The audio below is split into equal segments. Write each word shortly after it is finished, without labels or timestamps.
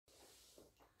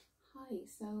Hi,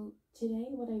 so today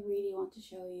what I really want to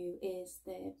show you is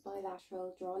the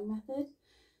bilateral drawing method.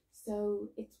 So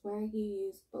it's where you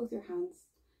use both your hands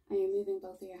and you're moving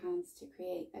both of your hands to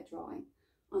create a drawing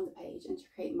on the page and to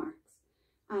create marks.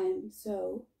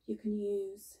 So you can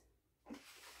use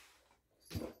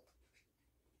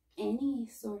any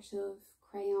sort of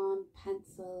crayon,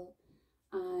 pencil,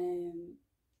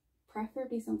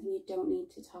 preferably something you don't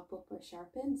need to top up or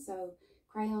sharpen. So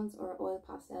crayons or oil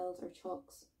pastels or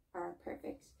chalks are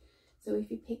perfect. So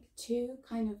if you pick two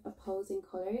kind of opposing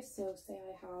colors, so say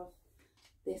I have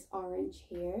this orange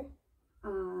here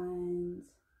and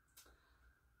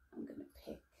I'm going to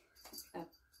pick a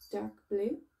dark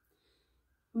blue.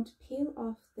 I want to peel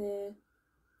off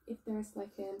if there's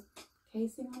like a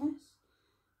casing on it,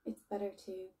 it's better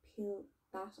to peel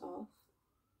that off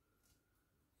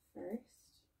first.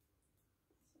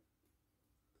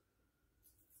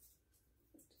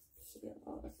 Just peel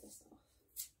all of this off.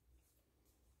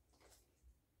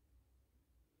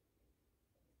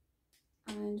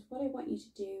 And what I want you to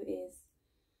do is,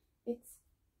 it's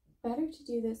better to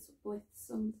do this with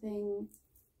something,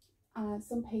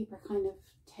 some paper kind of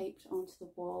taped onto the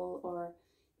wall, or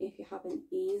if you have an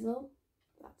easel,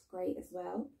 that's great as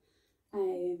well.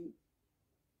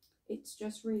 It's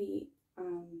just really,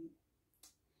 I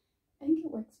think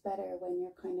it works better when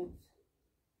you're kind of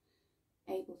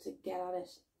able to get at it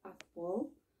at the wall.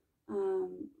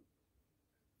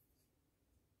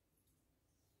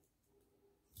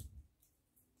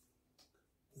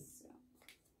 So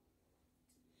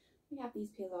we have these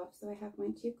peeled off, so I have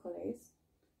my two colours,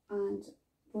 and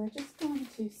we're just going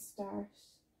to start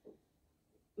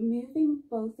moving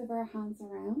both of our hands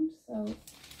around. So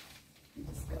we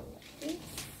just go like this,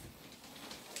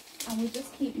 and we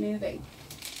just keep moving.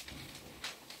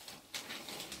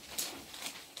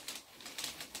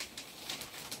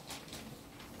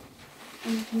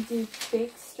 And you can do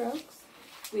big strokes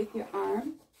with your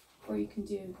arm, or you can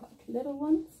do like little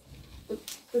ones.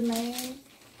 The main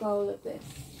goal of this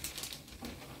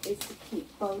is to keep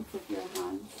both of your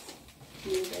hands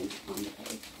moving on the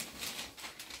page.